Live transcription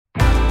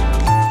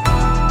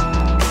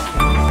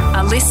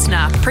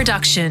listener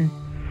production.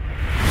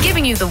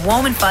 Giving you the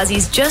warm and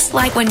fuzzies just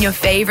like when your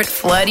favourite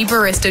flirty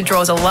barista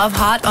draws a love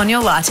heart on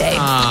your latte.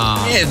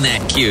 Oh, isn't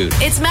that cute?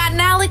 It's Matt and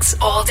Alex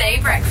All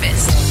Day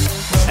Breakfast.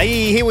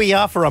 Hey, here we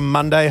are for a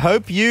Monday.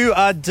 Hope you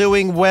are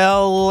doing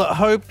well.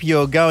 Hope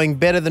you're going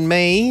better than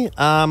me.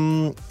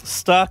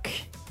 Stuck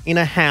in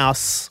a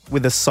house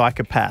with a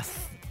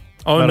psychopath.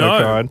 Oh,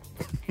 no.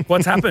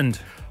 What's happened?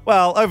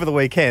 Well, over the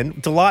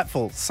weekend,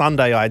 delightful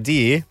Sunday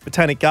idea.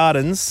 Botanic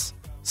Gardens,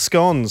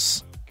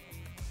 scones.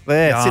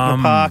 There, sit in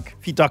the park,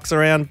 a few ducks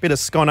around, bit of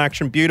scone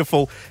action,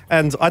 beautiful.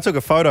 And I took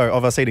a photo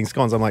of us eating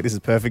scones. I'm like, this is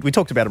perfect. We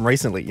talked about them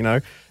recently, you know.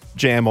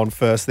 Jam on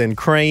first, then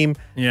cream.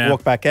 Yeah.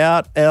 Walk back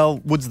out.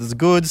 Woods the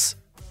goods.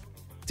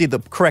 Did the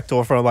correct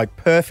order. I'm like,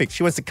 perfect.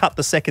 She wants to cut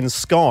the second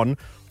scone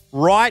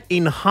right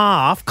in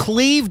half,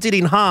 cleaved it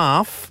in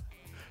half,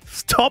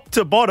 top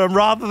to bottom,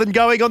 rather than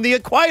going on the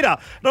equator.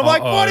 And I'm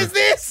like, what is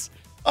this?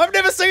 I've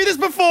never seen this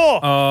before.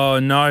 Oh,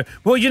 no.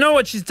 Well, you know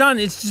what she's done?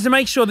 It's just to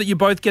make sure that you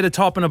both get a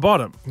top and a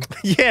bottom.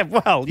 Yeah,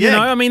 well, yeah. You know,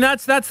 I mean,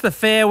 that's the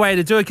fair way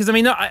to do it. Because, I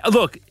mean,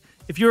 look,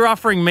 if you're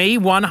offering me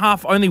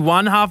only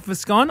one half of a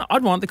scone,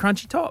 I'd want the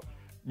crunchy top.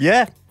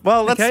 Yeah.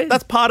 Well, Okay.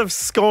 that's part of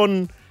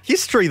scone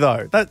history,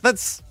 though.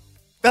 That's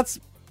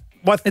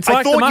It's I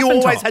like the thought you muffin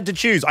always top. had to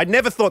choose. I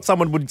never thought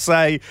someone would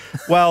say,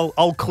 well,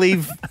 I'll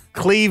cleave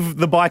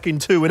the bike in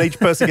two and each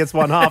person gets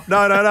one half.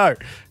 No.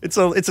 It's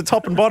a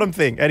top and bottom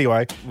thing.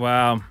 Anyway,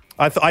 Wow.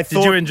 I thought.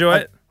 Did you enjoy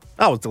it?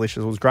 Oh, it was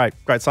delicious. It was great.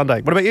 Great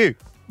Sunday. What about you?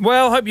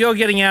 Well, hope you're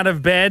getting out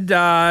of bed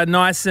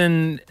nice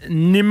and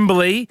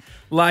nimbly,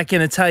 like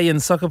an Italian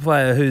soccer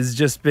player who's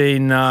just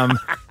been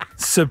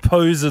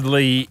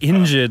supposedly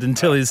injured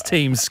until his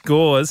team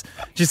scores.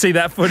 Did you see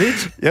that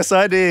footage? Yes,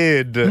 I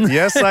did.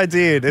 Yes, I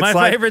did. It's My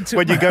like favourite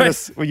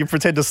when you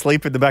pretend to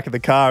sleep in the back of the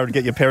car and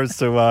get your parents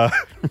to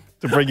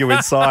to bring you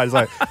inside. It's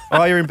like,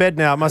 oh, you're in bed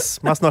now.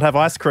 Must not have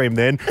ice cream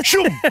then.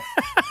 Shoom!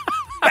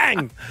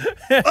 Bang!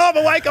 Oh, I'm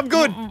awake. I'm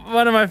good.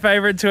 One of my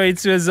favourite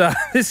tweets was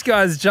this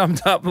guy's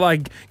jumped up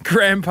like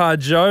Grandpa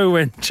Joe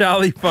when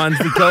Charlie finds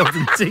the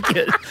golden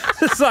ticket.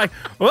 It's like,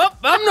 well,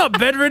 I'm not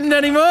bedridden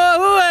anymore.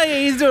 Oh,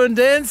 he's doing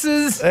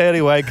dances.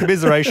 Anyway,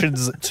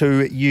 commiserations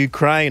to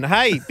Ukraine.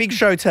 Hey, big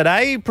show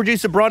today.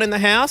 Producer Bron in the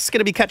house. Going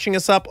to be catching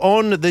us up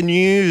on the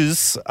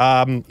news,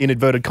 in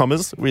inverted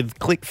commas, with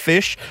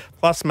Clickfish.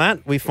 Plus,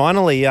 Matt, we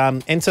finally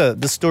enter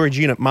the storage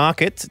unit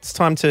market. It's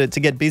time to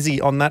get busy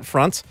on that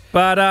front.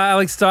 But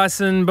Alex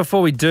Dyson,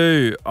 before we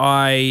do,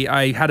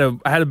 I had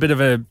a bit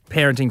of a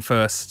parenting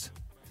first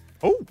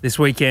this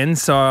weekend,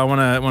 so I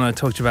want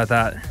to talk to you about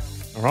that.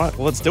 All right,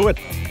 well, let's do it.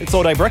 It's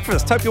All Day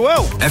Breakfast. Hope you're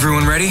well.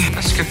 Everyone ready?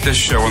 Let's get this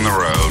show on the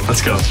road.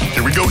 Let's go.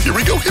 Here we go.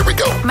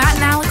 Matt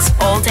and Alex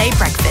All Day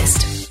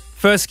Breakfast.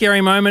 First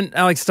scary moment,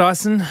 Alex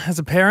Dyson, as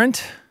a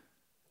parent.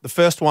 The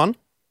first one,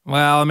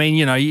 Well, I mean,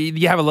 you know,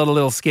 you have a lot of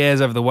little scares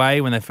over the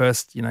way when they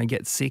first,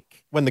 get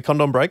sick. when the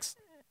condom breaks.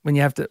 When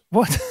you have to,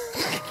 what?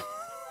 Is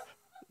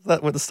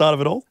that what the start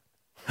of it all?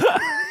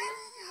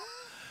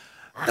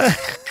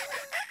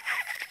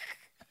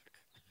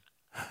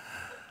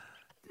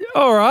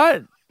 All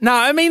right. No,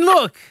 I mean,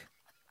 look,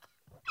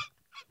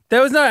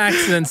 there was no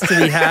accidents to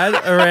be had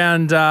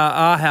around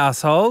our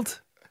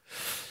household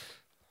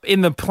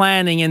in the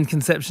planning and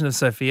conception of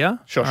Sophia.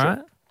 Sure. All right?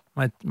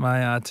 My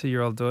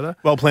 2-year-old daughter.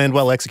 Well planned,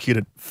 well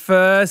executed.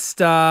 First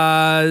day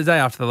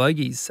after the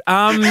Logies.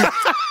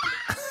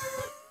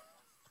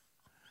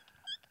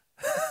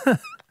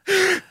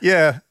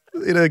 Yeah,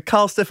 in a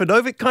Karl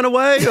Stefanovic kind of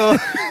way? Or?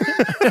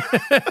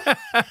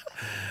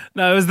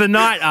 No, it was the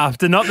night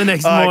after, not the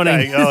next Okay.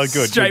 morning. Oh,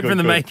 good, Straight good, from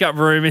the good. makeup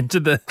room into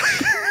the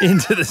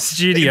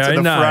studio. Into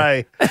the No.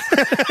 fray.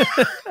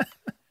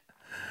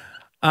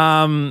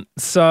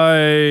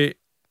 So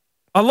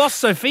I lost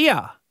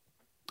Sophia.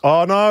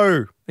 Oh,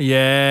 no.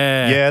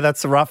 Yeah. Yeah,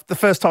 that's rough. The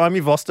first time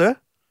you've lost her?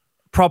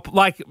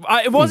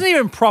 It wasn't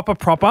even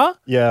proper,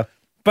 Yeah.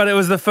 but it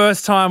was the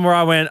first time where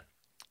I went,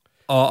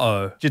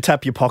 uh-oh. Did you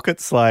tap your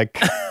pockets like...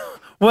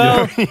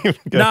 Well, Go,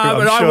 no, I'm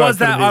but sure I was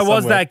put it that. here I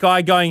was somewhere. that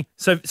guy going.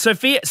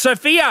 Sophia.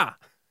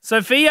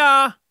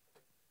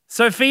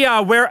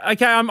 Where?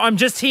 Okay, I'm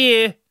just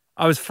here.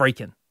 I was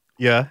freaking.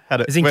 Yeah.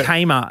 Had it. It was in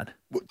Kmart.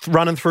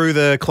 Running through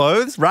the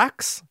clothes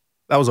racks?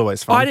 That was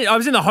always fun. I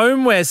was in the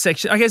homeware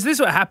section. Okay, so this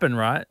is what happened,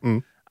 right?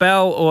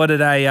 Belle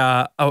ordered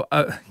a.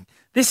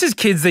 This is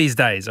kids these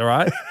days, all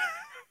right.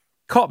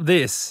 Cop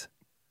this.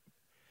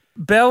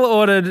 Belle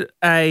ordered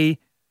a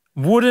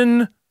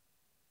wooden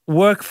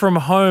work from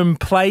home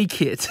play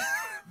kit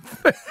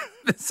for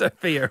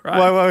Sophia,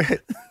 right? Wait.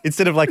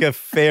 Instead of like a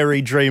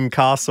fairy dream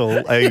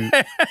castle,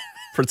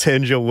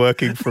 pretend you're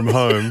working from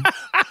home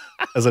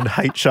as an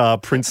HR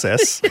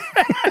princess.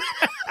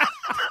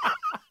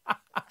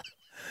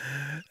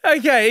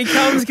 Okay, it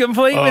comes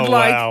complete with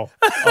like. Wow.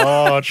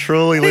 Oh,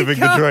 truly living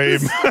the dream.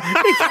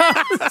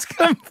 It comes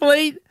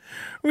complete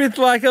with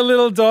like a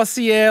little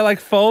dossier,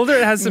 like folder.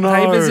 It has some No.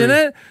 papers in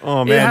it.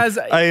 Oh, man.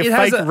 It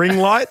has fake ring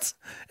light?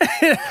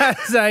 It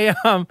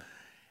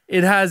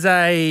has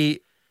a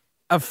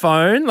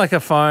phone, like a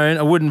phone,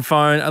 a wooden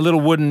phone, a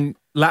little wooden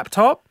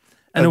laptop,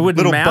 and a wooden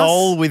little mouse.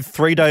 bowl with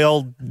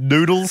 3-day-old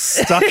noodles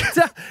stuck.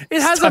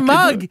 It has stuck a in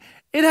mug.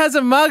 It has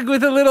a mug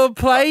with a little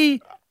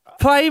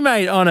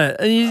playmate on it,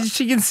 and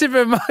she can sip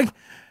her mug.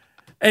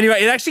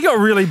 Anyway, it actually got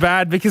really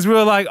bad because we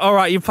were like, all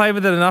right, you played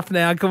with it enough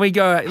now. Can we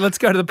go? Let's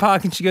go to the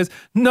park. And she goes,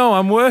 no,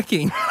 I'm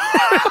working.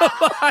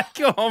 Like,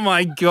 oh,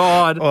 my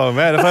God. Oh,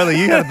 man, if only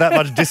you had that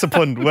much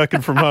discipline working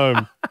from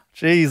home.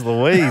 Jeez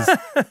Louise.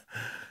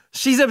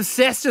 She's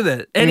obsessed with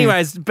it.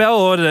 Anyways,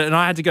 Belle ordered it and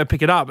I had to go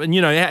pick it up. And,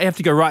 you have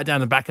to go right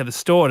down the back of the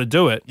store to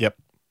do it. Yep.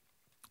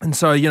 And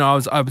so, I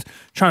was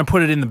trying to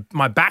put it in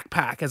my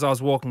backpack as I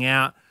was walking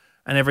out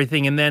and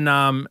everything. And then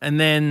I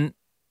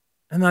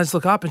just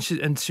look up and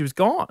she was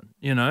gone,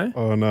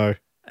 Oh, no.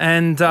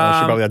 And She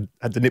probably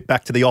had to nip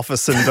back to the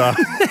office and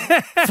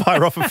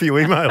fire off a few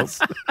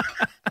emails.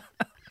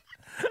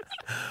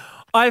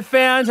 I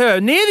found her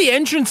near the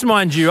entrance,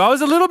 mind you. I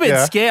was a little bit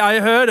scared. I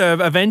heard her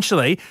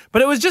eventually,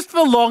 but it was just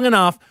for long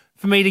enough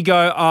for me to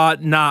go,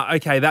 nah,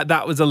 okay,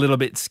 that was a little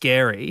bit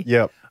scary.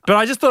 Yep. But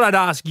I just thought I'd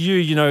ask you,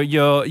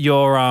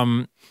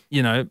 your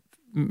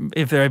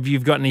if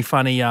you've got any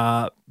funny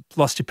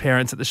lost your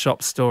parents at the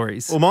shop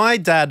stories. Well, my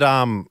dad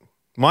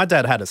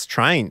had us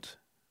trained,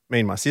 me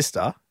and my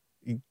sister.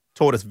 He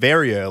taught us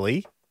very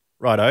early,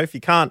 righto, if you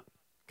can't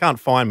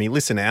find me,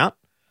 listen out,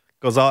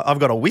 because I've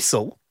got a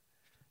whistle.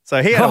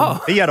 So he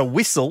had a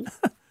whistle.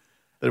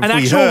 An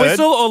actual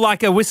whistle or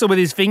like a whistle with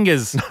his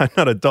fingers? No,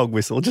 not a dog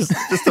whistle, just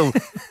a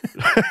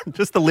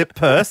just a lip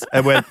purse,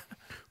 and went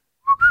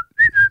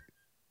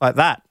like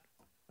that,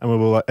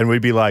 and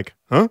we'd be like,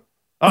 huh?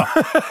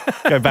 Oh,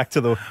 go back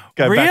to the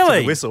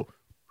whistle.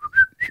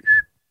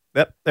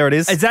 Yep, there it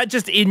is. Is that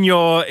just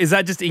ingrained?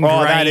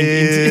 Oh, that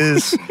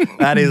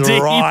is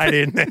right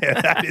in there.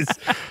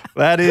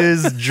 That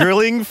is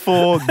drilling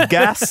for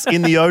gas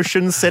in the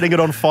ocean, setting it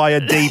on fire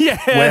deep.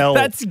 Yeah,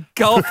 that's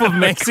Gulf of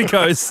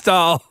Mexico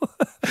style.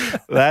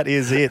 That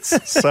is it.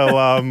 So,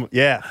 I'll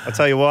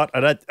tell you what,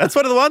 that's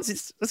one of the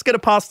ones. Let's get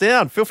it passed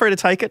down. Feel free to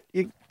take it.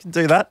 You can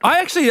do that.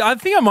 I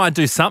think I might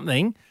do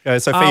something. Okay,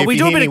 so we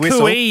do a bit of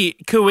cooey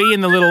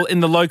in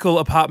the local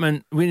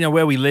apartment,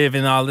 where we live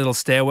in our little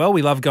stairwell.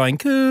 We love going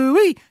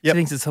cooey. She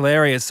thinks it's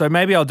hilarious. So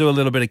maybe I'll do a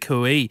little bit of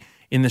cooey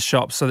in the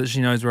shop so that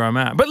she knows where I'm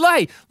at. But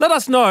let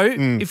us know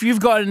if you've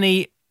got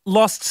any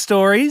lost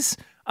stories,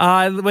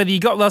 whether you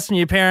got lost from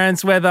your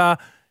parents, whether,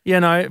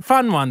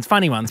 funny ones,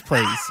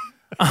 please.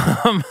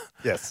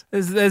 Yes.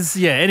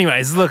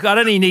 Anyways, look, I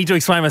don't even need to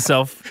explain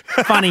myself.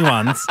 Funny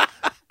ones.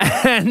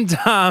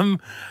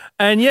 And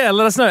let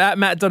us know at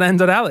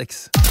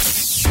matt.n.alex.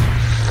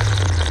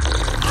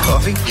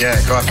 Coffee? Yeah,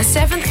 coffee. A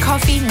seventh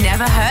coffee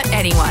never hurt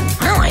anyone.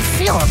 Oh, I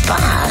feel a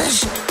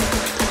buzz.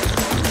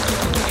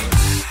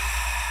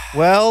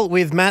 Well,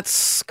 with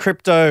Matt's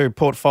crypto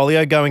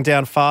portfolio going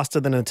down faster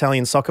than an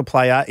Italian soccer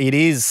player, it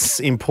is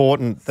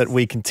important that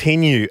we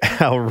continue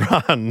our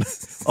run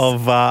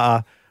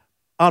of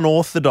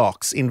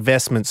unorthodox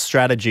investment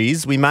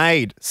strategies. We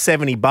made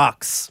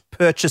 $70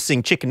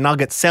 purchasing chicken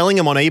nuggets, selling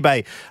them on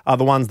eBay are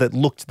the ones that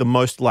looked the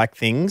most like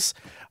things.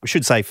 We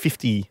should say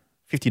 $50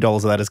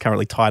 of that is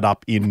currently tied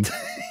up in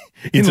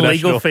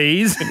legal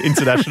fees,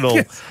 international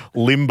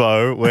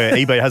limbo, where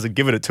eBay hasn't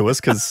given it to us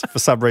because for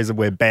some reason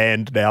we're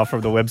banned now from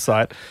the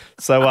website.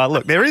 So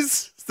look, there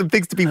is some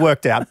things to be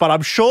worked out, but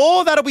I'm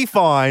sure that'll be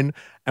fine.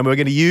 And we're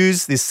going to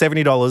use this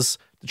 $70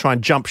 to try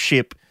and jump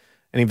ship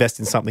and invest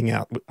in something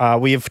out.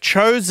 We have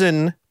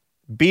chosen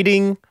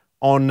bidding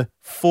on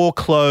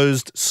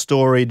foreclosed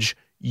storage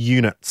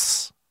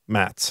units,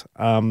 Matt.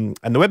 And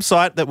the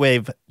website that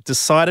we've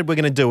decided we're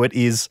going to do it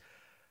is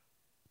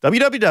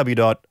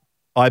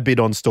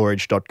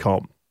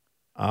www.ibidonstorage.com.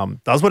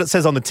 Does what it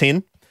says on the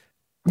tin.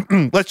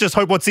 Let's just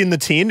hope what's in the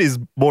tin is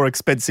more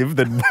expensive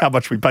than how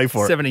much we pay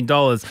for it.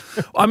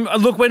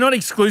 $70. Look, we're not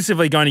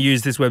exclusively going to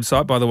use this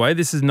website, by the way.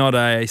 This is not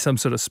some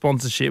sort of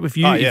sponsorship. If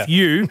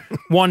you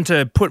want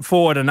to put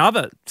forward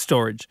another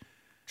storage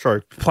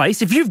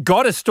place, if you've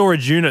got a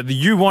storage unit that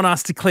you want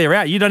us to clear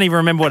out, you don't even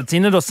remember what it's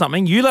in it or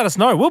something, you let us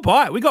know. We'll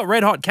buy it. We got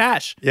red hot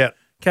cash. Yeah.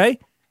 Okay?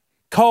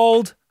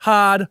 Cold,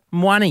 hard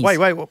monies. Wait.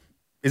 Well,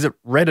 is it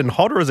red and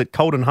hot or is it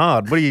cold and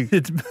hard?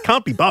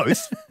 Can't be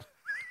both.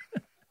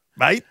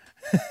 Mate.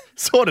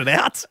 Sort it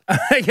out.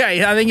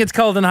 Okay, I think it's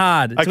cold and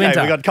hard. It's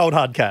winter. We got cold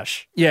hard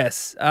cash.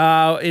 Yes.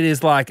 It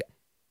is like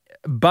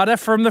butter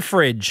from the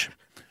fridge.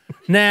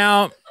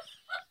 Now,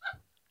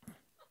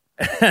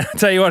 I'll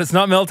tell you what, it's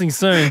not melting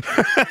soon.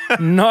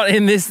 Not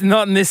in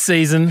this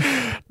season.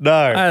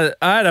 No.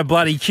 I had a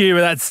bloody cube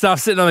of that stuff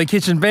sitting on the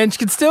kitchen bench.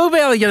 Could still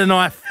barely get a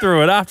knife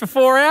through it after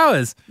 4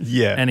 hours.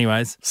 Yeah.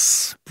 Anyways.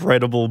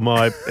 Spreadable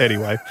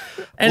Anyway.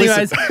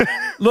 Anyways,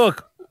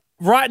 look.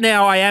 Right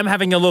now, I am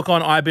having a look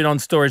on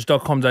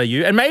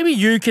ibidonstorage.com.au, and maybe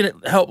you can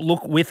help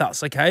look with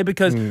us, okay?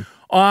 Because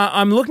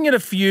I'm looking at a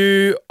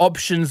few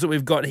options that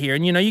we've got here,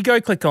 and you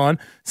go click on,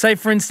 say,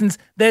 for instance,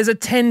 there's a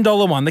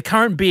 $10 one. The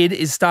current bid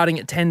is starting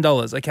at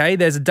 $10, okay?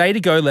 There's a day to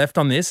go left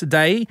on this,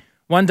 1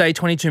 day,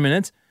 22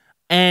 minutes,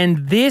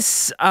 and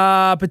this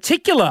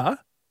particular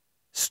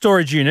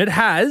storage unit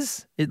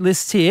it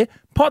lists here,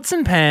 pots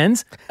and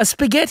pans, a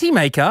spaghetti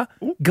maker,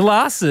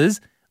 glasses,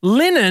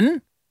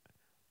 linen,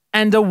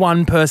 and a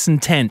one-person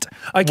tent.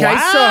 Okay,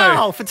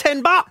 Wow, for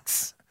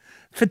 $10.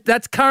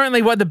 that's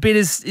currently what the bid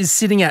is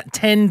sitting at,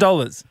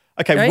 $10.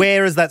 Okay,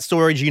 where is that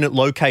storage unit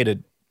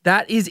located?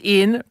 That is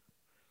in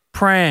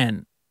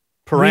Prahran,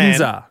 Prahran.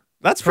 Windsor.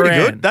 That's pretty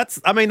Prahran. good.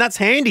 That's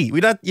handy.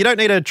 You don't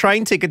need a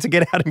train ticket to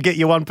get out and get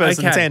your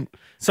one-person tent.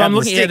 So I'm Out in the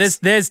looking at sticks.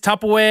 there's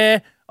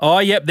Tupperware. Oh,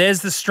 yep,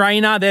 there's the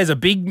strainer. There's a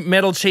big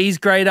metal cheese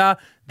grater.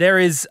 There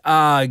is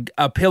a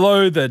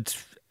pillow that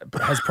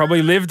has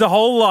probably lived a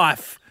whole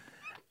life.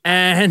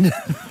 And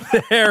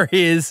there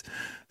is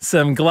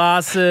some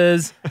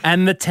glasses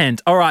and the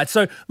tent. All right,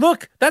 so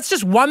look, that's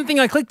just one thing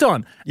I clicked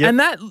on. Yep. And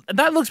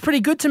that looks pretty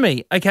good to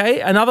me. Okay,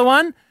 another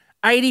one,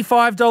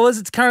 $85.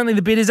 It's currently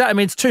the bid is at. I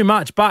mean, it's too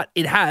much, but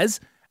it has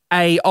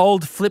a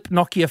old flip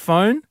Nokia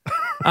phone,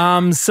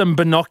 some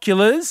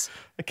binoculars,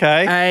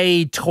 Okay.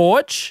 a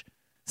torch,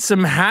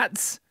 some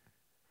hats.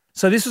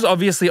 So this was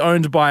obviously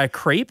owned by a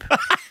creep.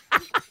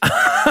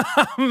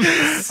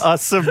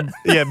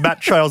 Matt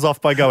trails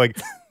off by going,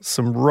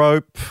 some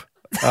rope,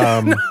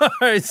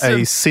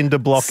 a cinder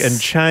block and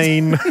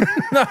chain.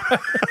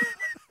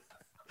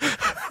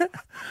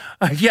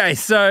 Okay,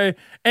 so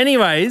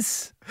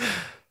anyways,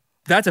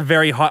 that's a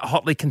very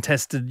hotly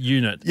contested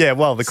unit. Yeah,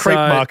 well, the creep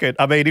So- market.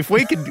 I mean, if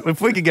we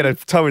could get a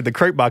toe in the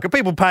creep market,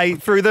 people pay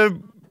through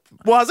the.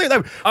 Well,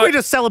 we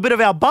just sell a bit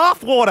of our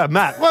bath water,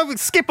 Matt. Well, we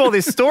skip all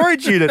this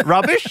storage unit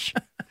rubbish.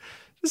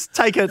 Just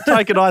take a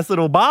nice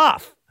little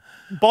bath,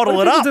 bottle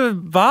What it do up. people do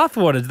with bath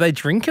water? Do they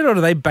drink it or do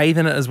they bathe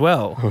in it as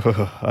well?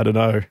 I don't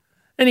know.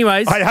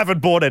 Anyways, I haven't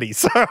bought any,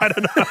 so I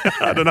don't know.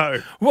 I don't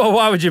know. well,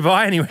 why would you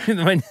buy any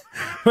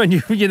when you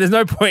there's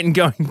no point in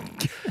going,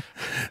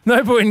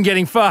 no point in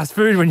getting fast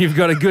food when you've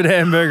got a good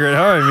hamburger at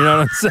home. You know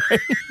what I'm saying?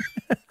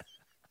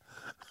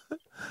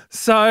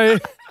 So,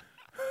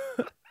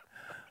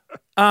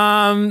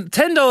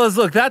 $10.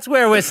 Look, that's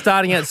where we're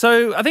starting at.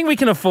 So I think we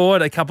can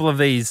afford a couple of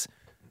these.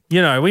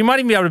 You know, we might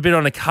even be able to bid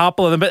on a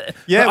couple of them. But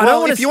Yeah, but I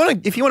don't well, if you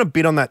want to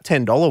bid on that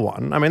 $10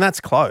 one, I mean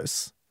that's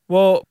close.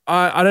 Well,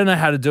 I don't know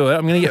how to do it.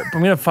 I'm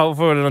gonna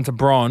forward it onto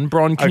Bron.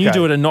 Bron, can you Okay.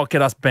 do it and not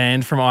get us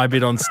banned from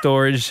iBid on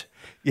storage?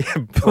 Yeah,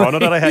 Bron, I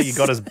don't know how you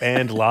got us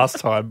banned last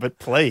time, but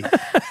please.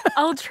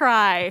 I'll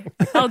try.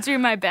 I'll do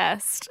my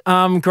best.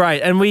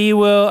 Great. And we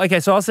will. Okay,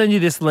 so I'll send you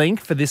this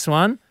link for this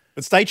one.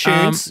 But stay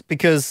tuned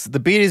because the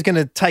bid is going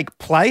to take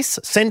place.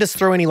 Send us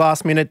through any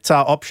last-minute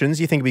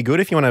options you think would be good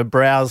if you want to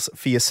browse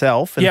for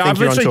yourself and Yeah, think I've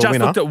you're literally onto a just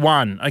winner. looked at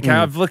one. Okay,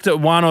 I've looked at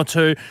one or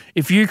two.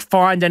 If you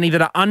find any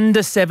that are under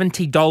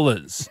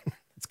 $70,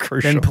 It's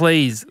crucial. then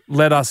please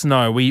let us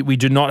know. We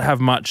do not have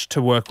much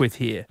to work with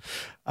here.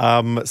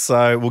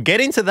 So we'll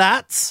get into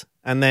that,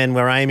 and then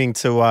we're aiming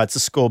to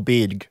score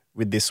big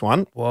with this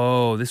one.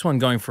 Whoa, this one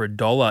going for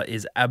 $1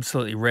 is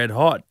absolutely red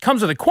hot.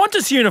 Comes with a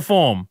Qantas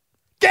uniform.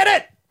 Get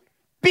it!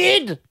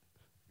 Bid!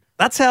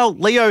 That's how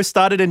Leo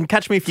started in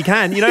Catch Me If You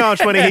Can. You know how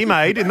much money he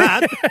made in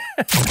that.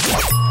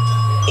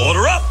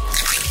 Order up.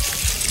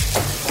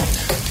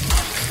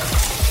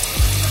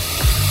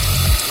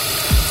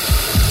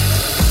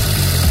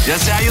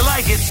 Just how you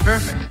like it.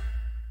 Perfect.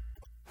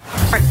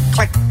 Click,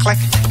 click, click,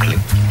 click,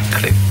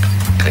 click,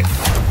 click.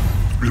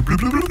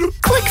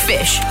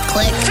 Clickfish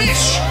Click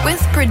fish.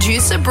 with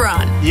producer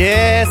Bron.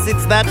 Yes,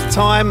 it's that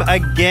time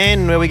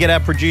again where we get our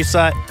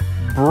producer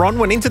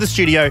Bronwyn into the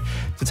studio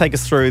to take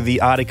us through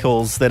the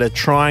articles that are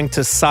trying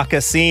to suck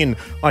us in,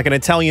 like an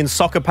Italian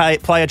soccer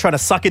player trying to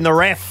suck in the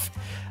ref.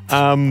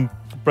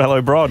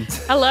 Hello, Bron.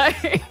 Hello.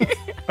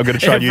 I'm going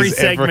to try and Every use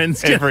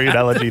segment's every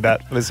analogy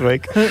this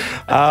week.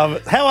 How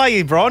are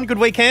you, Bron? Good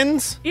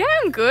weekends? Yeah,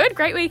 I'm good.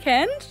 Great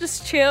weekend.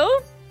 Just chill.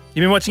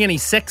 You been watching any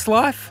Sex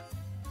Life?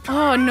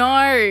 Oh,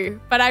 no.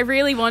 But I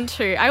really want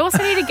to. I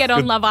also need to get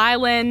on Love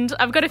Island.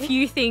 I've got a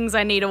few things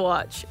I need to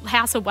watch.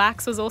 House of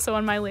Wax was also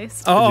on my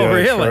list. Oh, Yeah,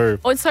 really? true.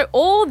 And so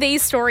all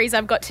these stories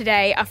I've got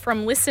today are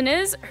from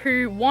listeners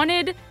who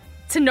wanted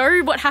to know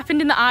what happened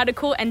in the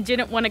article and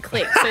didn't want to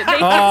click. So they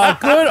Oh,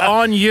 good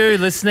on you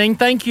listening.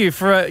 Thank you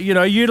for,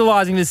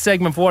 utilising this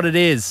segment for what it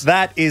is.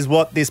 That is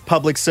what this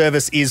public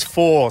service is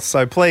for.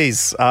 So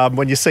please,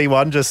 when you see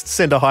one, just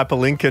send a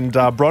hyperlink and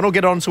Bron will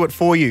get onto it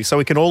for you so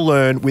we can all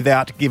learn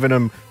without giving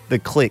them the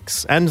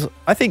clicks. And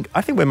I think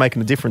we're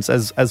making a difference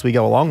as we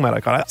go along, Matt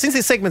O'Connor. Since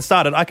this segment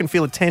started, I can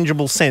feel a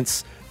tangible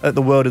sense that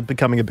the world is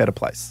becoming a better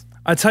place.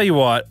 I tell you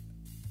what,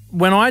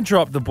 when I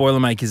dropped the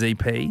Boilermakers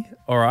EP,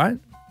 all right,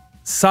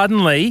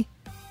 suddenly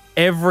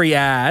every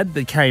ad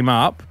that came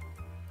up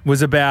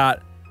was about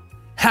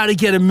how to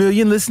get 1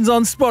 million listens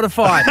on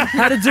Spotify,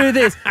 how to do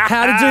this,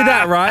 how to do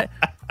that, right?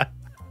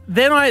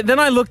 Then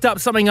I looked up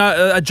something,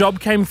 a job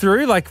came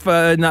through, like for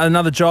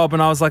another job,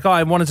 and I was like,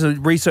 I wanted to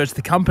research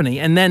the company.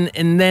 And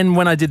then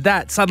when I did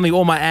that, suddenly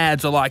all my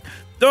ads are like,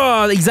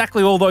 oh,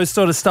 exactly all those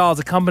sort of styles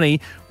of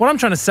company. What I'm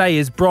trying to say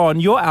is,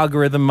 Bron, your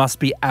algorithm must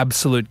be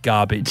absolute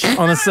garbage.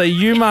 Honestly,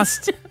 you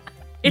must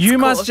It's you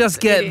must course, just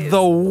it get is. the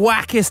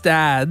wackest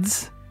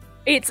ads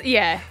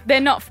they're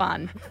not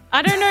fun.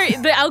 I don't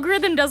know. The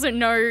algorithm doesn't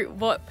know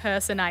what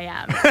person I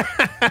am.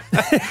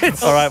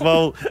 All right,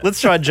 well,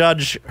 let's try and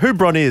judge who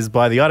Bron is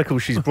by the article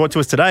she's brought to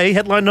us today.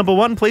 Headline number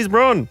 1, please,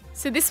 Bron.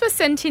 So this was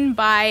sent in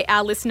by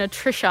our listener,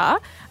 Trisha.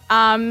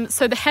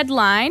 So the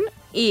headline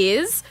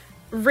is,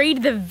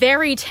 read the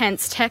very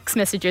tense text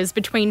messages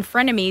between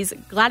frenemies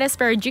Gladys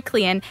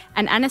Berejiklian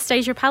and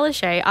Anastasia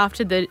Palaszczuk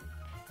after the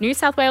New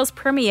South Wales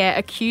Premier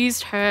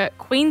accused her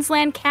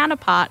Queensland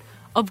counterpart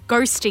of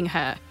ghosting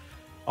her.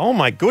 Oh,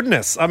 my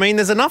goodness. I mean,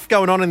 there's enough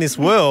going on in this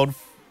world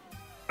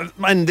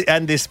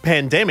and this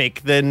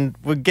pandemic, then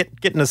we're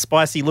getting a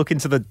spicy look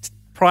into the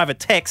private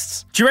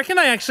texts. Do you reckon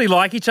they actually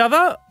like each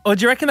other, or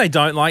do you reckon they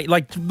don't like?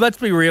 Let's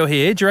be real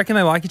here. Do you reckon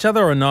they like each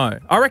other or no?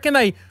 I reckon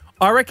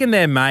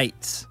they're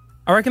mates.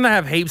 I reckon they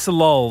have heaps of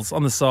lols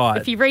on the side.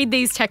 If you read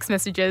these text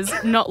messages,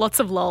 not lots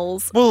of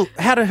lols. Well,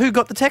 who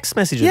got the text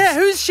messages? Yeah,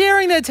 who's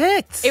sharing their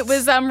texts? It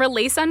was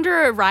released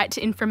under a right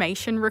to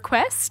information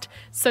request,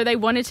 so they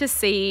wanted to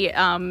see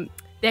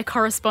their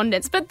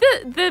correspondence. But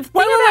the thing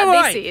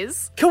about this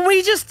is... Can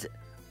we just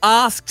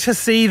ask to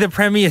see the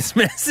Premier's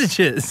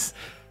messages?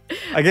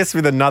 I guess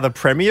with another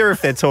Premier,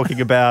 if they're talking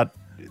about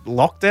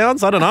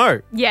lockdowns, I don't know.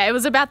 Yeah, it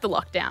was about the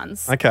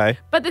lockdowns. Okay.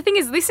 But the thing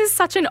is, this is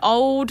such an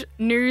old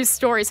news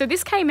story. So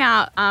this came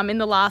out in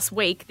the last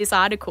week, this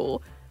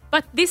article.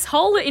 But this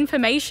whole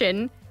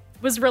information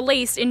was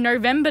released in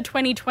November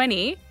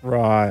 2020.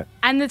 Right.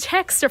 And the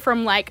texts are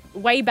from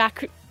way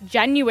back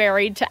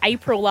January to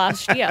April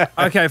last year.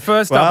 Okay,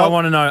 first up, I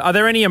want to know, are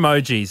there any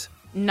emojis?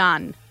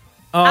 None.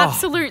 Oh.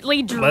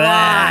 Absolutely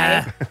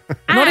dry.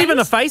 Not even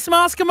a face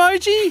mask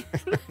emoji?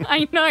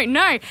 I know,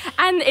 no.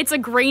 And it's a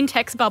green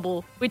text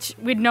bubble, which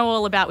we'd know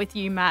all about with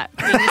you, Matt,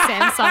 being a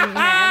Samsung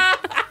man.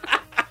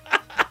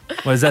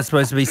 Well, is that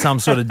supposed to be some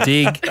sort of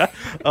dig?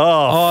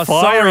 Fire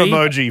sorry.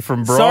 emoji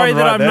from Bron. Sorry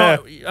that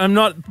right I'm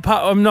not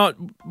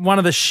one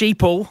of the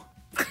sheeple.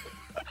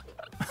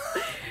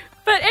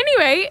 But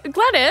anyway,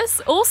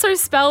 Gladys also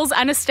spells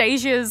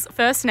Anastasia's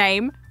first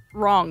name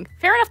wrong.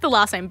 Fair enough, the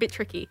last name, a bit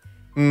tricky.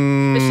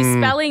 But she's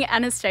spelling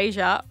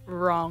Anastasia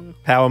wrong.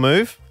 Power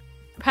move?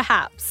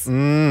 Perhaps.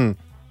 Anyway,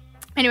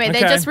 they're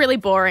just really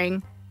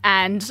boring.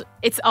 And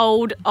it's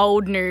old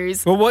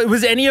news. Well,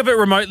 was any of it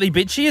remotely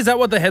bitchy? Is that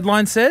what the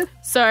headline said?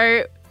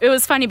 So it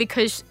was funny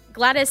because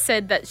Gladys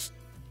said that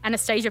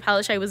Anastasia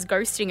Palaszczuk was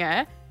ghosting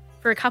her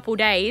for a couple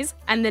days.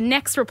 And the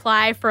next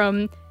reply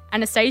from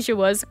Anastasia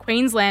was,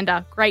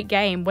 Queenslander, great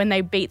game when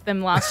they beat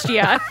them last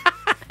year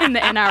in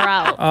the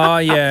NRL. Oh,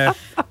 yeah.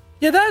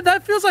 Yeah,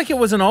 that feels like it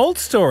was an old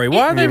story.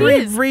 Why have they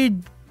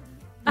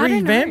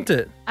revamped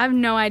it? I have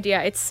no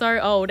idea. It's so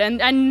old.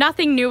 And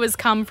nothing new has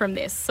come from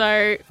this.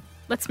 So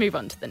let's move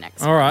on to the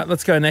next one. All right,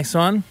 let's go next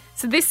one.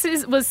 So this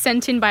was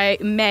sent in by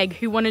Meg,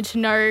 who wanted to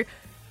know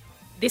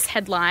this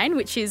headline,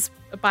 which is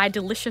by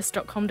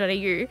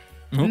delicious.com.au.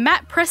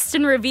 Matt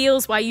Preston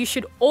reveals why you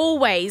should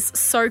always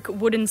soak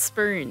wooden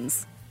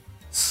spoons.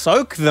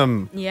 Soak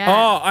them? Yeah.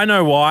 Oh, I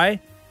know why.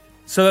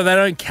 So that they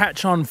don't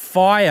catch on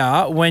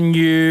fire when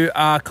you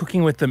are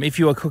cooking with them, if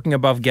you are cooking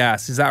above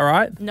gas. Is that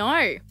right?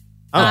 No.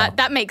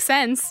 That makes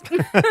sense.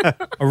 I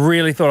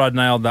really thought I'd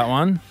nailed that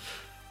one.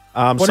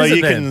 So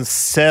you can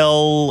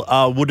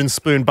sell wooden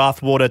spoon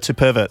bathwater to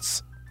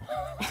perverts.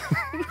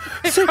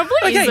 It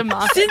probably is a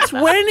market. Since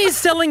when is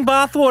selling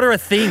bathwater a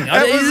thing?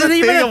 It was is a it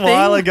even thing a a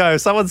while ago.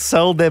 Someone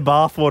sold their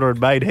bathwater and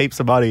made heaps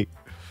of money.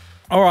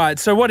 All right,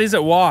 so what is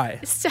it? Why?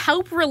 It's to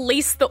help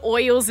release the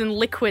oils and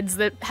liquids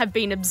that have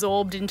been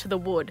absorbed into the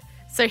wood.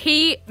 So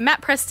Matt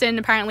Preston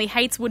apparently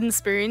hates wooden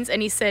spoons,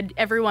 and he said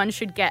everyone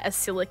should get a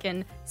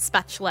silicone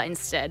spatula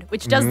instead,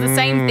 which does the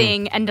same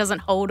thing and doesn't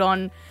hold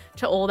on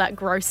to all that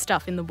gross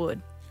stuff in the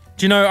wood.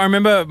 Do you know, I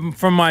remember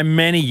from my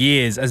many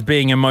years as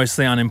being a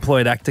mostly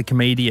unemployed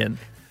actor-comedian,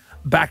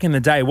 back in the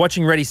day,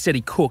 watching Ready,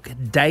 Steady, Cook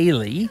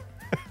daily.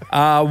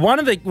 One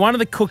of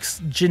the cooks,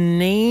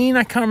 Janine,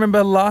 I can't remember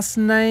her last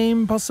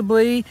name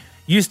possibly,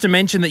 used to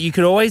mention that you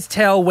could always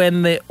tell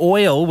when the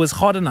oil was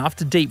hot enough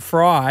to deep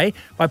fry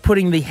by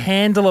putting the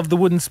handle of the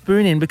wooden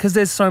spoon in, because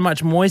there's so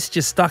much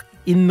moisture stuck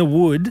in the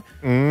wood.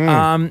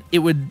 It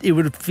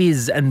would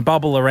fizz and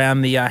bubble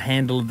around the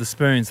handle of the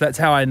spoon. So that's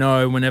how I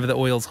know whenever the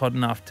oil's hot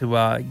enough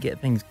to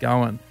get things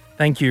going.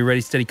 Thank you,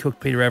 Ready, Steady, Cook,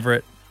 Peter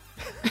Everett,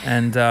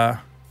 and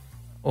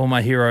all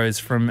my heroes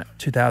from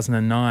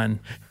 2009.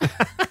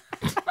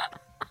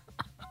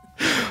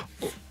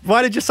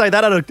 Why did you say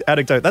that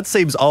anecdote? That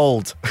seems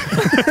old. Why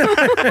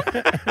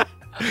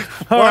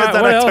is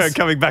that anecdote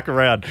coming back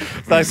around?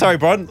 So, sorry,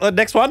 Bron.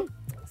 Next one.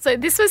 So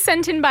this was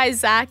sent in by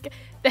Zach.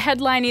 The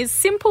headline is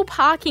Simple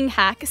Parking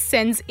Hack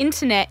Sends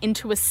Internet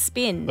into a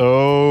Spin.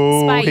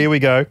 Oh, here we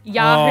go.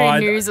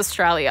 Yahoo News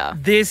Australia.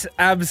 This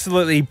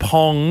absolutely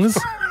pongs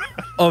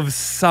of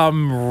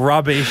some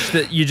rubbish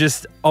that you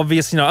just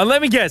obviously know. And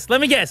let me guess.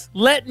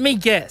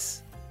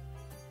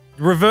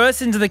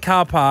 Reverse into the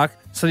car park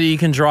so that you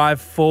can drive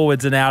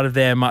forwards and out of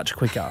there much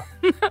quicker.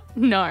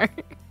 No.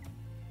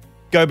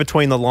 Go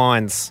between the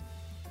lines.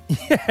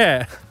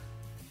 Yeah.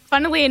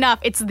 Funnily enough,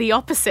 it's the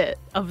opposite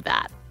of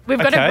that. We've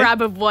got Okay. a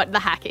grab of what the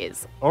hack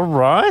is. All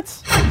right.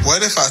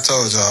 What if I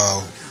told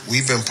y'all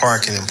we've been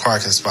parking in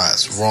parking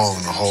spots wrong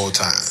the whole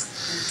time?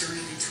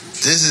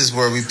 This is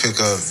where we pick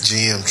up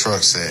GM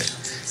trucks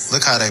at.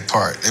 Look how they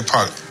park. They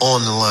park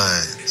on the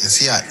line. And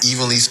see how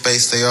evenly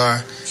spaced they are?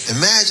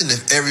 Imagine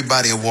if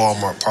everybody at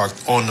Walmart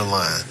parked on the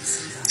line.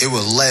 It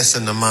would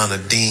lessen the amount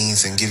of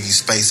dings and give you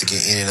space to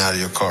get in and out of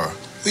your car.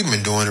 We've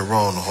been doing it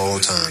wrong the whole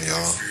time,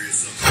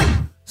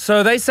 y'all.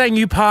 So they saying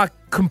you park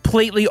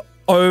completely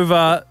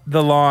over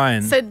the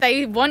line. So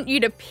they want you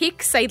to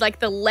pick, say, like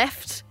the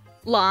left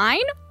line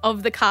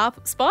of the car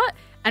spot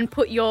and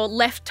put your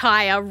left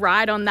tyre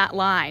right on that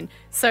line.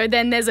 So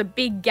then there's a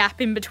big gap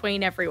in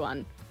between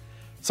everyone.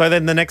 So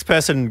then the next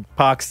person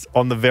parks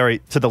on the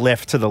to the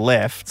left,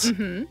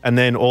 and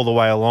then all the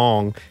way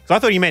along. So I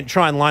thought you meant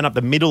try and line up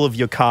the middle of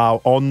your car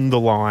on the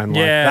line like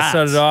yeah, that.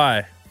 so did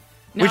I.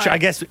 No. Which I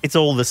guess it's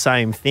all the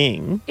same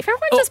thing. If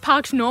everyone just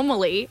parked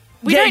normally,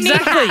 we yeah, don't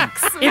exactly. need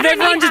hacks. We If don't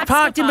everyone need just hacks for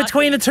parked in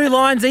between the parking. two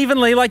lines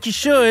evenly like you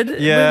should,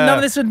 Yeah. none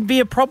of this would be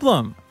a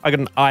problem. I got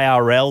an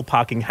IRL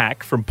parking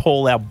hack from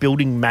Paul, our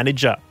building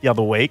manager, the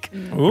other week.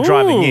 We're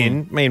driving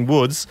in, me and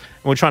Woods,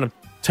 and we're trying to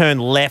turn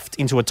left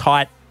into a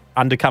tight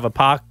undercover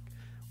park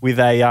with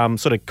a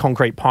sort of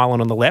concrete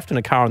pylon on the left and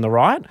a car on the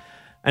right.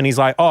 And he's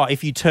like, oh,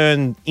 if you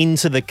turn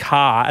into the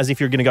car as if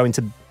you're going to go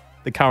into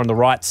the car on the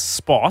right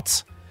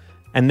spot,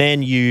 and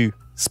then you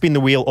spin the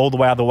wheel all the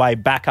way other way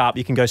back up,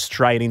 you can go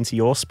straight into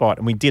your spot.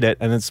 And we did it,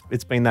 and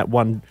it's been that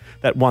one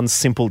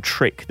simple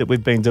trick that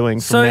we've been doing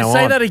from now So on.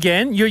 say that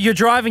again. You're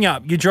driving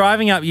up.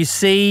 You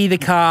see the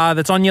car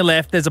that's on your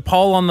left. There's a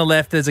pole on the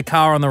left. There's a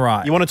car on the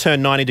right. You want to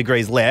turn 90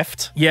 degrees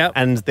left. Yep.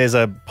 And there's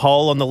a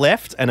pole on the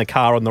left and a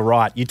car on the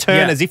right. You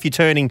turn Yeah. as if you're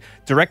turning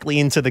directly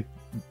into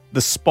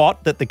the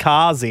spot that the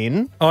car's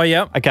in. Oh,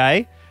 yeah.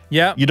 Okay.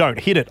 Yeah. You don't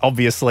hit it,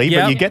 obviously,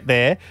 Yep. but you get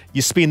there,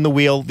 you spin the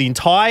wheel the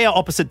entire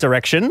opposite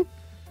direction,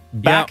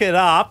 back Yep. it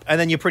up, and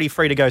then you're pretty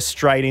free to go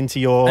straight into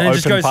your And then open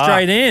just go park.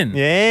 straight in.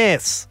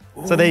 Yes.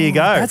 So there you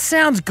go. That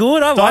sounds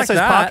good. I like Dyso's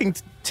that. parking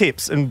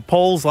tips, and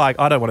Paul's like,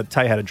 I don't want to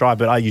tell you how to drive,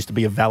 but I used to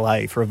be a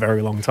valet for a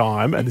very long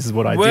time, and this is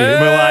what I did. And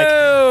we're like,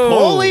 Whoa.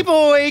 Paulie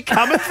boy,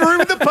 coming through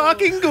with the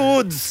parking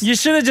goods. You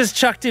should have just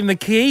chucked him the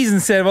keys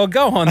and said, well,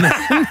 go on then.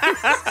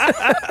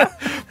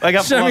 Make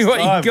up for Show me lost what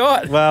you time.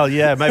 got. Well,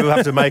 yeah, maybe we'll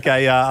have to make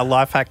a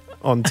life hack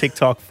on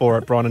TikTok for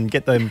it, Bron, and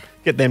get them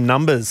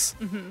numbers.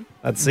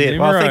 That's it.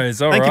 Well, Numeros,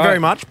 all thank you right. very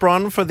much,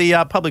 Bron, for the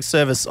public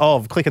service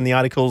of clicking the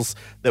articles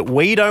that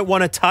we don't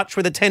want to touch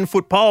with a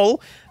 10-foot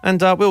pole.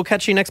 And we'll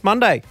catch you next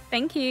Monday.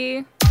 Thank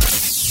you.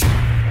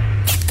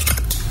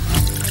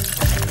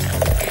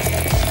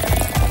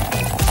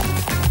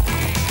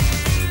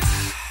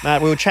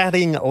 Matt, we were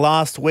chatting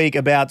last week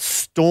about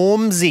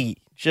Stormzy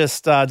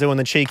just doing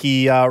the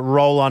cheeky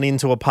roll on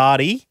into a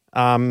party,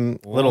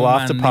 little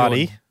after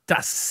party,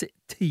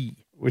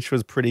 Audacity. which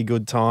was pretty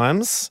good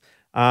times.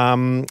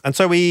 And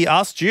so we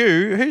asked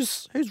you,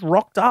 who's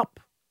rocked up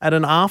at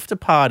an after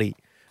party,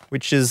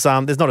 which is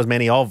there's not as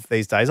many of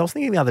these days. I was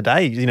thinking the other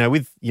day,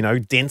 with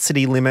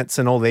density limits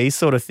and all these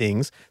sort of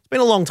things. It's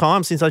been a long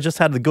time since I just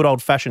had the good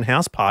old fashioned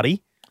house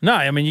party. No,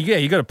 I mean,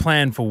 you got to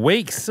plan for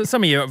weeks. So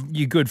some of your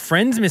good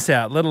friends miss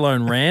out, let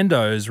alone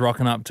randos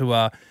rocking up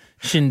to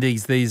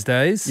shindigs these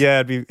days.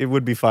 Yeah, it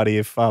would be funny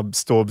if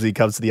Stormzy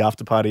comes to the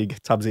after party.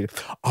 Tubbsy,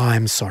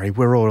 I'm sorry,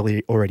 we're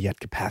already at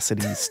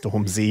capacity,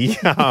 Stormzy.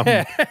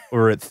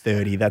 We're at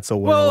 30. That's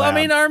all we're Well, allowed.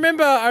 I mean, I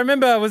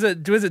remember. Was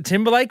it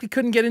Timberlake that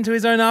couldn't get into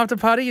his own after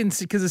party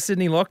because of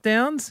Sydney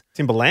lockdowns?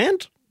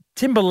 Timberland?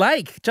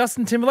 Timberlake,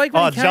 Justin Timberlake.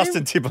 When Oh, he came?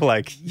 Justin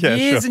Timberlake. Yeah,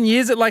 years sure. and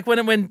years,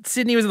 when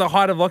Sydney was at the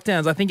height of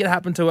lockdowns, I think it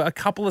happened to a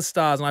couple of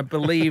stars, and I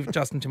believe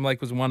Justin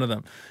Timberlake was one of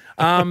them.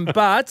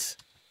 But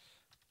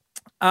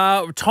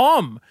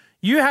Tom,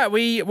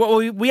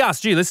 we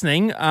asked you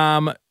listening,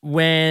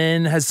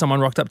 when has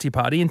someone rocked up to your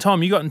party? And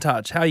Tom, you got in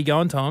touch. How are you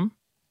going, Tom?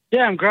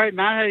 Yeah, I'm great,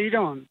 Matt. How are you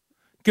doing?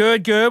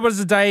 Good. What does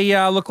the day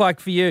look like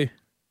for you?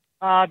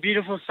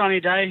 Beautiful sunny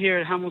day here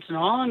at Hamilton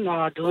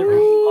Island,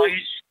 delivering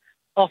luggage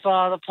off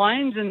the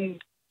planes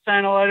and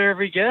saying hello to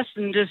every guest,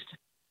 and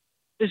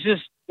it's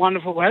just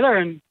wonderful weather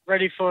and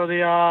ready for the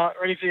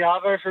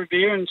Arvo for a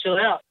beer and chill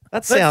out. That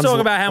Let's sounds talk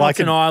about like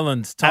Hamilton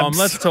Island, Tom.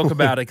 Let's talk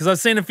about it because I've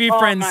seen a few Oh,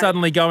 friends mate.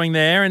 suddenly going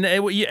there. And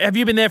have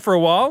you been there for a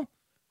while?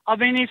 I've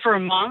been here for a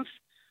month.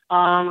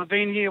 I've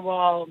been here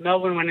while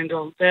Melbourne went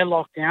into their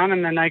lockdown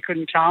and then they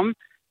couldn't come.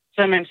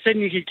 So it meant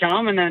Sydney could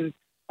come, and then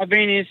I've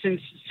been here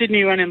since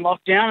Sydney went in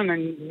lockdown and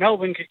then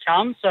Melbourne could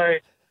come. So,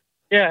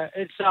 yeah,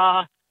 it's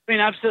been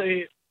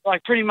absolutely,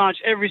 pretty much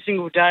every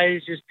single day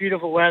is just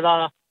beautiful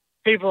weather.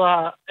 People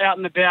are out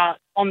and about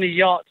on the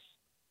yachts,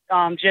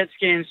 jet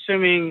skiing,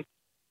 swimming,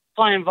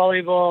 playing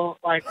volleyball,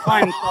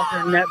 playing soccer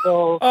and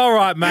netball. All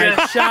right, mate.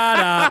 Yeah. Shut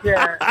up.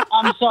 Yeah,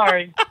 I'm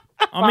sorry.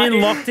 I'm in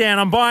lockdown.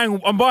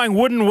 I'm buying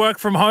wooden work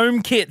from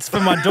home kits for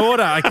my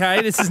daughter.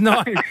 Okay, this is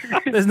not.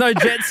 There's no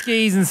jet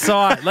skis in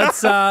sight.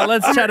 Let's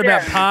chat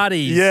about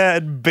parties. Yeah,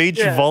 and beach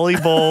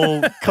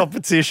volleyball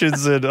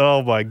competitions and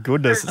oh my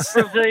goodness.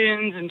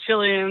 Brazilians and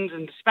Chileans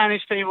and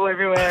Spanish people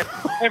everywhere.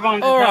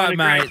 Everyone's All just right, having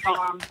a great mate.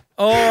 time.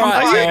 All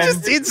right, Are you Tom.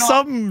 just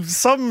in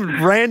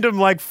some random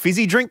like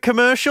fizzy drink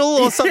commercial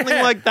or something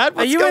Yeah. like that?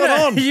 What's are you going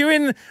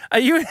on? Are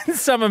you in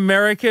some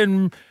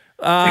American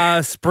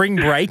spring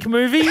break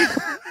movie?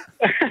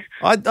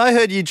 I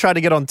heard you try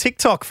to get on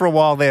TikTok for a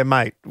while there,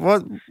 mate.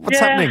 What's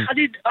happening?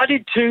 I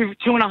did two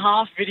and a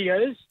half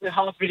videos. The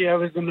half video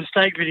was the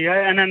mistake video,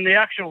 and then the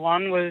actual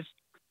one was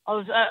I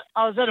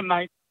was at a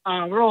mate.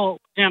 We're all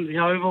down at the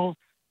Oval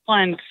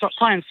playing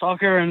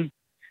soccer, and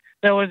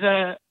there was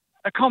a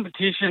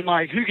competition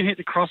like who can hit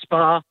the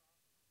crossbar,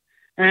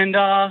 and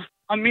I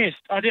missed.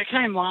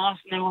 Came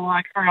last, and they were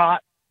like, "All right,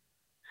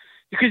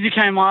 because you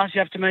came last, you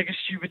have to make a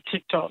stupid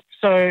TikTok."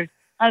 So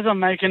as I'm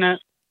making it,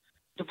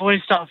 the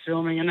boys start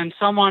filming, and then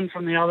someone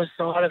from the other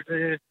side of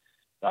the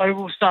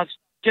Oval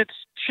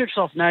strips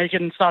off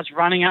naked and starts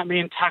running at me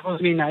and tackles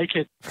me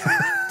naked.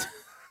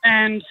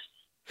 And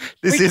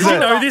This We is can't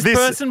know this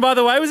person, by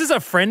the way? Was this a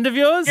friend of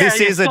yours? This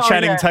Yeah, is a yeah,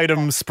 Channing yeah.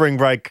 Tatum spring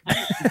break.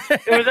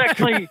 it was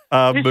actually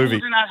this movie.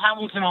 wasn't at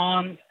Hamilton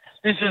on.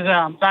 This is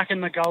back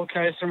in the Gold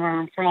Coast from where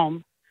I'm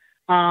from.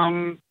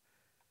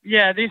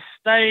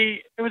 It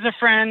was a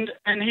friend,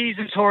 and he's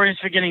notorious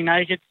for getting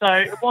naked, so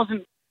it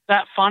wasn't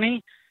that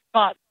funny.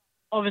 But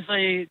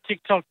obviously,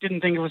 TikTok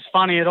didn't think it was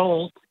funny at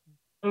all.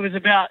 It was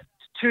about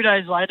 2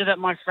 days later that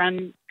my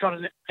friend got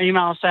an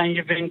email saying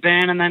you've been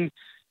banned, and then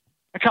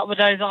a couple of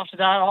days after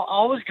that,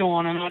 I was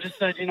gone, and I just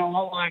said, you know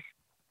what, like,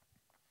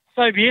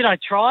 so be it. I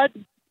tried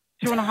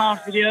 2.5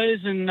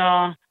 videos, and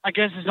I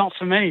guess it's not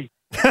for me.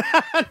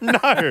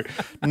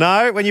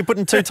 No. When you're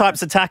putting two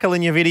types of tackle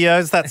in your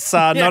videos, that's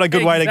not a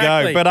good way to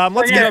exactly. go. But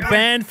let's You get got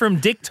banned from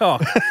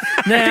TikTok.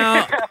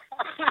 Now,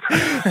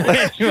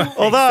 anyway,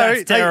 Although,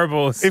 that's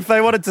terrible. if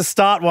they wanted to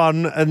start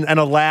one and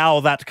allow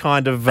that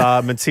kind of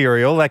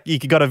material, like you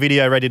got a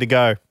video ready to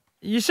go.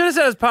 You should have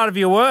said as part of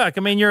your work.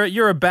 I mean,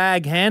 you're a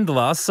bag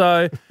handler,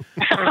 so.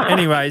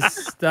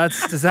 Anyways,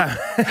 does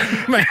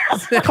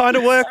that Kind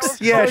of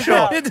works, yeah,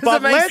 sure. Does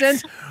But it make let's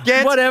sense?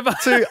 get Whatever.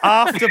 to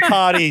after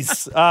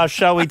parties,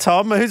 shall we,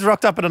 Tom? Who's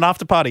rocked up at an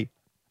after party?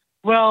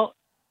 Well,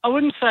 I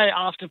wouldn't say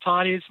after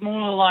party. It's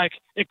more like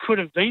it could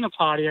have been a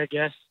party, I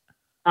guess.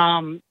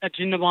 At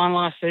Jindabyne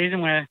last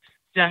season where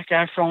Zac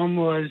Efron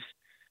was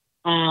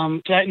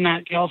dating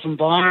that girl from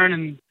Byron,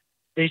 and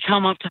he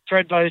come up to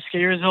Thredbo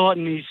Ski Resort,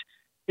 and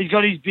he's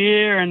got his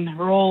beer, and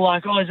we're all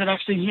like, oh, is it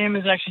actually him?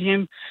 Is it actually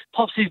him?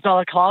 Pops his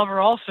balaclava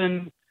off,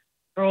 and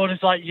we're all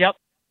just like, yep,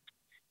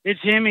 it's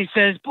him. He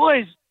says,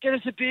 boys, get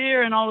us a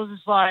beer. And I was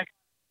just like,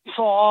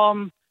 I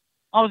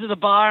was at the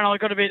bar, and I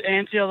got a bit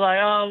antsy. I was like,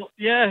 oh,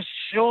 yeah,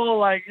 sure.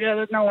 Like, yeah,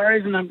 there's no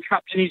worries. And I'm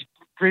trapped in his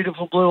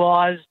beautiful blue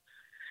eyes.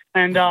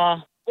 And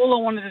all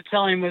I wanted to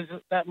tell him was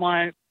that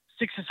my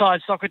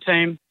six-a-side soccer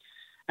team,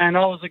 and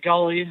I was a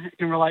goalie. You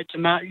can relate to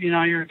Matt. You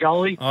know, you're a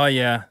goalie. Oh,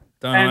 yeah.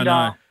 And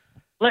I know.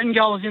 letting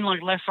goals in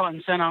like left, right,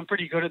 and centre, I'm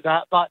pretty good at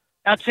that. But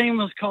our team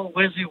was called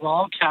Wesley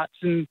Wildcats,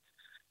 and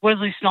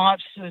Wesley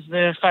Snipes is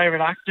their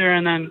favourite actor,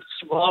 and then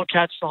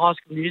Wildcats, the High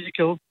School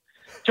Musical,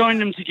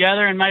 joined them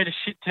together and made a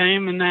shit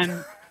team. And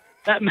then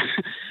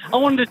I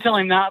wanted to tell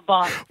him that,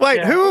 but Wait,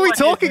 yeah, who are all we I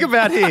did talking was-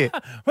 about here?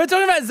 We're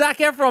talking about Zac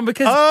Efron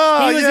because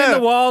Oh, he was yeah. in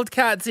the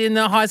Wildcats in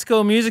the High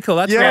School Musical.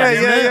 That's Yeah, right.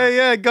 isn't it?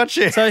 yeah,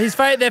 gotcha. So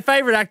their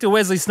favourite actor,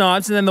 Wesley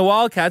Snipes, and then the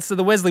Wildcats are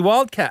the Wesley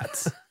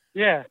Wildcats.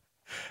 Yeah,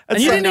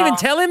 And you didn't even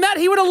tell him that?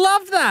 He would have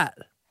loved that.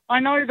 I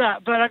know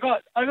that, but I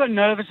got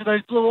nervous with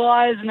those blue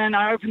eyes, and then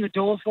I opened the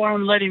door for him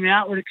and let him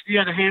out because he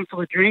had a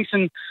handful of drinks,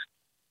 and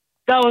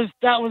that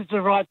was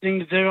the right thing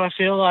to do. I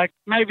feel like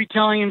maybe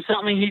telling him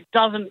something he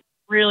doesn't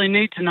really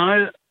need to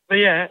know. But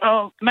yeah,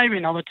 maybe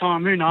another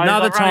time. Who knows?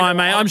 Another I've run time,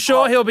 into mate. a I'm sure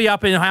lot. he'll be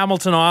up in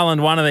Hamilton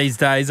Island one of these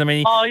days. I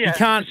mean, Oh, yeah,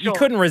 for you sure.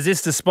 couldn't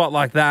resist a spot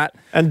like that.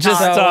 And just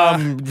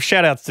So,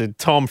 shout outs to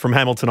Tom from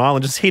Hamilton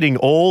Island, just hitting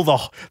all the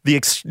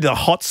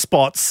hot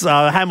spots.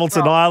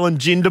 Hamilton Island,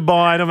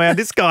 Jindabyne. I mean,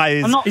 this guy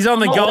is. He's on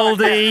the I'm not like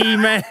Goldie,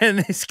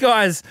 man. This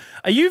guy's.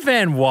 Are you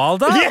Van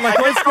Wilder? Like,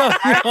 what's going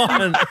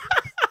on?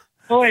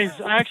 Boys,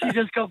 I actually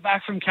just got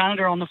back from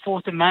Canada on the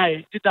 4th of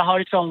May. Did the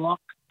hotel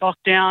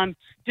lockdown,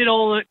 did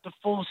all the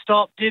full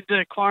stop, did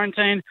the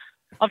quarantine.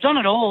 I've done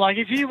it all. Like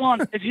if you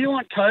want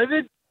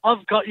COVID,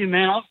 I've got you,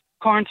 man. I've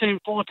quarantined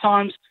 4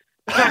 times.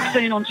 The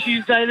vaccine on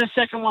Tuesday. The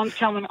second one's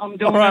coming. I'm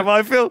doing All right, it. well,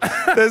 I feel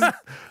there's All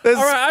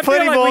right, I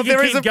plenty feel like more. we can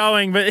There is keep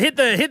going, but hit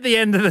the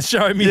end of the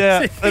show music.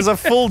 Yeah, there's a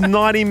full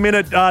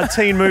 90-minute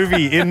teen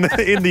movie in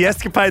the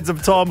escapades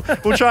of Tom.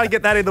 We'll try and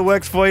get that in the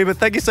works for you. But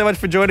thank you so much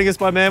for joining us,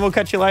 my man. We'll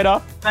catch you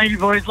later. Thank you,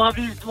 boys. Love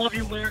you.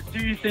 Do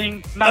your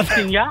thing.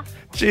 Masking, yeah.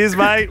 Cheers,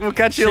 mate. We'll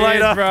catch you Cheers,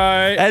 later. bro.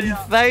 And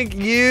thank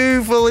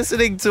you for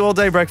listening to All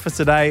Day Breakfast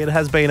today. It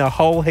has been a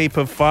whole heap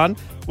of fun.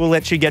 We'll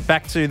let you get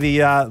back to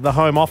the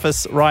home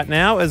office right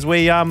now as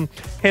we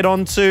head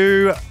on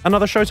to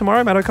another show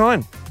tomorrow, Matt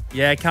O'Kine.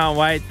 Yeah, can't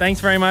wait.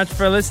 Thanks very much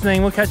for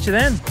listening. We'll catch you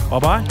then.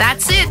 Bye-bye.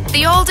 That's it.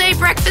 The all-day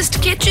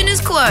breakfast kitchen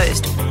is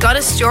closed. Got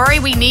a story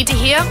we need to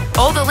hear?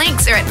 All the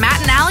links are at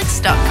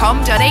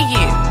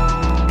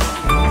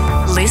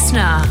mattandalex.com.au.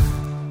 Listener.